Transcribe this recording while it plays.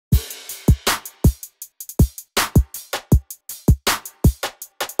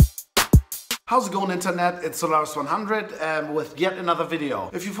How's it going, internet? It's Solaris100 with yet another video.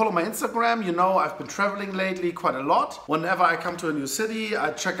 If you follow my Instagram, you know I've been traveling lately quite a lot. Whenever I come to a new city,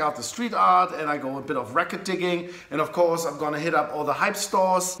 I check out the street art and I go a bit of record digging. And of course, I'm gonna hit up all the hype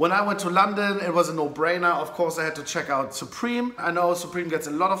stores. When I went to London, it was a no-brainer. Of course, I had to check out Supreme. I know Supreme gets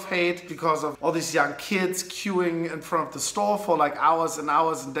a lot of hate because of all these young kids queuing in front of the store for like hours and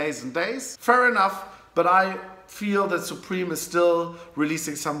hours and days. Fair enough, but I feel that Supreme is still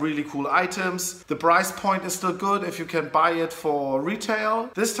releasing some really cool items. The price point is still good if you can buy it for retail.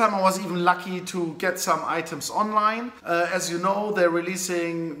 This time I was even lucky to get some items online. As you know, they're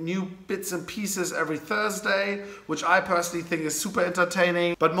releasing new bits and pieces every Thursday, which I personally think is super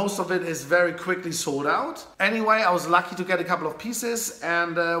entertaining, but most of it is very quickly sold out. Anyway, I was lucky to get a couple of pieces,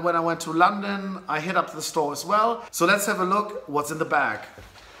 and when I went to London, I hit up the store as well. So let's have a look what's in the bag.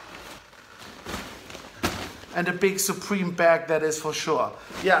 And a big Supreme bag, that is for sure.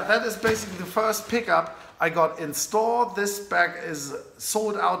 Yeah, that is basically the first pickup I got in store. This bag is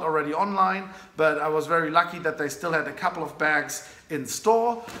sold out already online, but I was very lucky that they still had a couple of bags in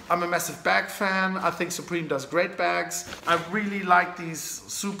store. I'm a massive bag fan. I think Supreme does great bags. I really like these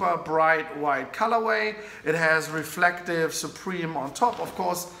super bright white colorway. It has reflective Supreme on top, of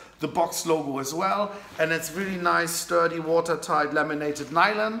course, the box logo as well, and it's really nice, sturdy, watertight, laminated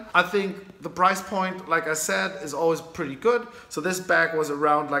nylon. I think the price point, like I said, is always pretty good. So this bag was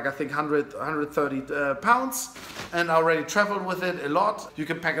around like I think 130 pounds, and I already traveled with it a lot. You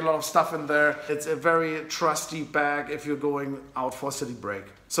can pack a lot of stuff in there. It's a very trusty bag if you're going out for a city break.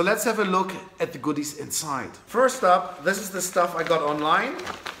 So let's have a look at the goodies inside. First up, this is the stuff I got online.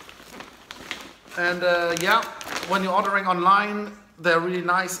 And yeah, when you're ordering online, they're really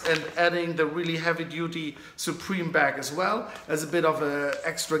nice, and adding the really heavy duty Supreme bag as well as a bit of an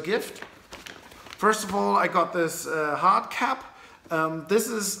extra gift. First of all, I got this hard cap. This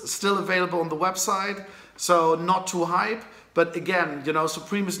is still available on the website, so not too hype. But again, you know,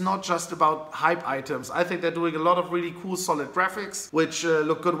 Supreme is not just about hype items. I think they're doing a lot of really cool solid graphics, which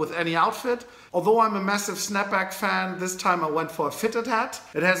look good with any outfit. Although I'm a massive snapback fan, this time I went for a fitted hat.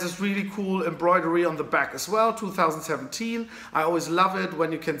 It has this really cool embroidery on the back as well, 2017. I always love it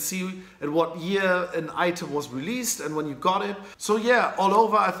when you can see at what year an item was released and when you got it. So yeah, all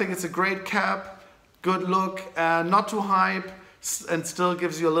over, I think it's a great cap, good look, not too hype, and still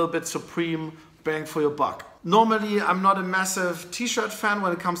gives you a little bit Supreme bang for your buck. Normally, I'm not a massive t-shirt fan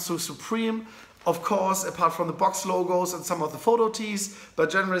when it comes to Supreme, of course, apart from the box logos and some of the photo tees,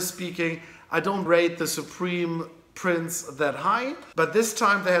 but generally speaking, I don't rate the Supreme prints that high. But this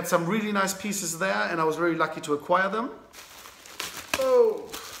time they had some really nice pieces there, and I was very lucky to acquire them. Oh!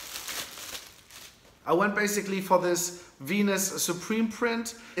 I went basically for this Venus Supreme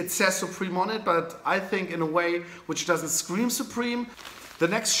print. It says Supreme on it, but I think in a way which doesn't scream Supreme. The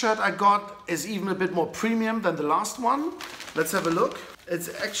next shirt I got is even a bit more premium than the last one. Let's have a look. It's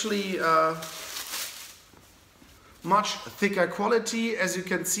actually much thicker quality. As you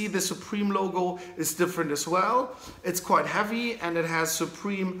can see, the Supreme logo is different as well. It's quite heavy, and it has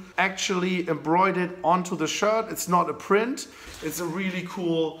Supreme actually embroidered onto the shirt. It's not a print. It's a really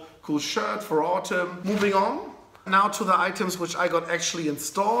cool shirt for autumn. Moving on. Now to the items which I got actually in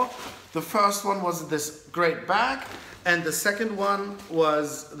store. The first one was this great bag. And the second one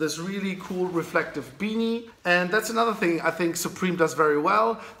was this really cool reflective beanie. And that's another thing I think Supreme does very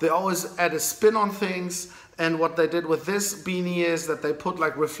well. They always add a spin on things. And what they did with this beanie is that they put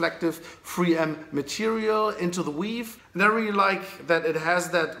like reflective 3M material into the weave. And I really like that it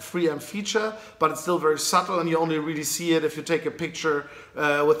has that 3M feature, but it's still very subtle, and you only really see it if you take a picture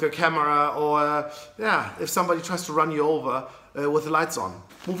with your camera, or yeah, if somebody tries to run you over with the lights on.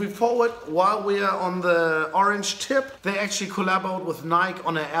 Moving forward, while we are on the orange tip, they actually collaborated with Nike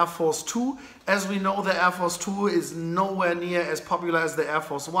on an Air Force 2. As we know, the Air Force 2 is nowhere near as popular as the Air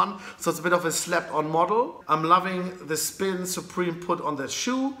Force 1, so it's a bit of a slapped-on model. I'm loving the spin Supreme put on that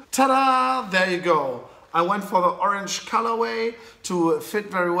shoe. Ta-da! There you go. I went for the orange colorway to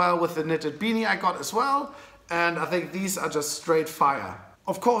fit very well with the knitted beanie I got as well, and I think these are just straight fire.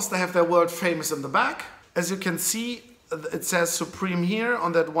 Of course, they have their world famous in the back. As you can see, it says Supreme here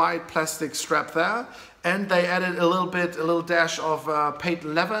on that white plastic strap there, and they added a little dash of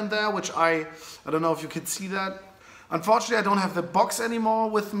patent leather in there, which I don't know if you can see that. Unfortunately, I don't have the box anymore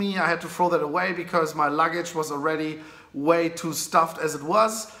with me. I had to throw that away because my luggage was already way too stuffed as it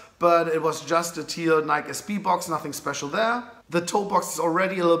was, but it was just a teal Nike SB box, nothing special there. The toe box is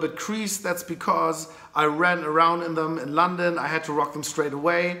already a little bit creased. That's because I ran around in them in London. I had to rock them straight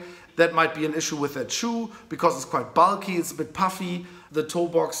away. That might be an issue with that shoe because it's quite bulky, it's a bit puffy. the toe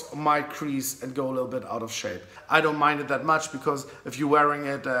box might crease and go a little bit out of shape. I don't mind it that much because if you're wearing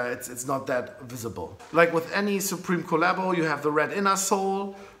it, it's not that visible. Like with any Supreme collabo, you have the red inner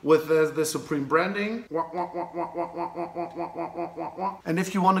sole with the Supreme branding. And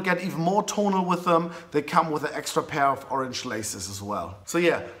if you want to get even more tonal with them, they come with an extra pair of orange laces as well. So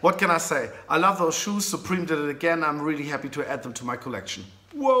yeah, what can I say? I love those shoes. Supreme did it again. I'm really happy to add them to my collection.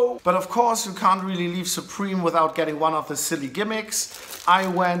 Whoa! But of course, you can't really leave Supreme without getting one of the silly gimmicks. I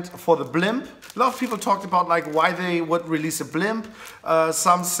went for the Blimp. A lot of people talked about like why they would release a Blimp.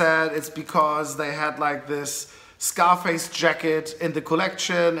 Some said it's because they had like this Scarface jacket in the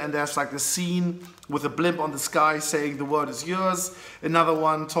collection and there's like the scene with a blimp on the sky saying the world is yours. Another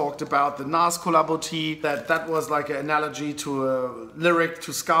one talked about the Nas collabo tee, that was like an analogy to a lyric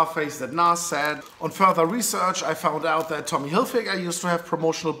to Scarface that Nas said. On further research, I found out that Tommy Hilfiger used to have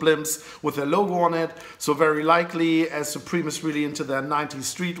promotional blimps with their logo on it. So very likely, as Supreme is really into their 90s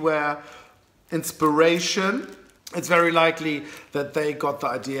streetwear inspiration, it's very likely that they got the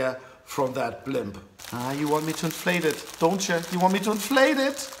idea from that blimp. Ah, you want me to inflate it, don't you? You want me to inflate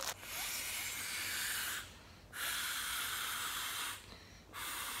it?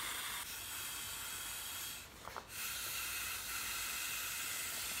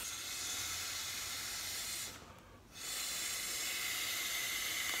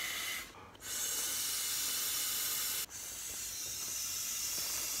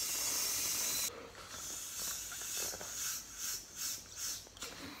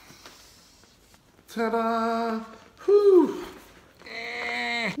 Ta-da! Whoo!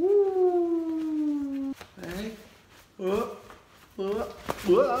 Woo! Hey.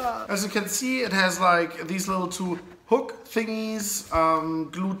 As you can see, it has like these little two hook thingies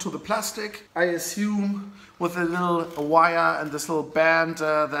glued to the plastic. I assume with a little wire and this little band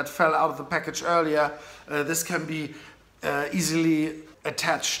that fell out of the package earlier, this can be easily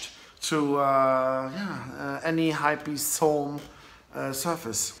attached to any hypebeast home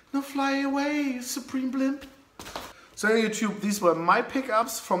surface. Now fly away, Supreme Blimp. So YouTube, these were my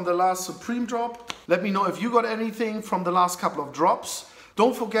pickups from the last Supreme drop. Let me know if you got anything from the last couple of drops.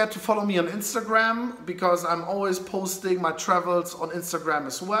 Don't forget to follow me on Instagram because I'm always posting my travels on Instagram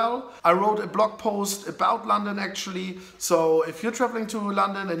as well. I wrote a blog post about London actually. So if you're traveling to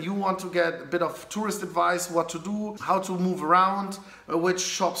London and you want to get a bit of tourist advice, what to do, how to move around, which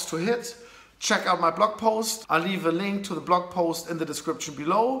shops to hit, check out my blog post. I'll leave a link to the blog post in the description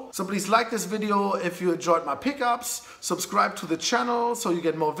below. So please like this video if you enjoyed my pickups. Subscribe to the channel so you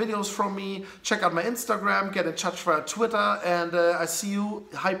get more videos from me. Check out my Instagram, get in touch via Twitter, and I see you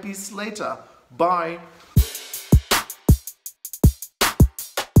hypebeasts later. Bye.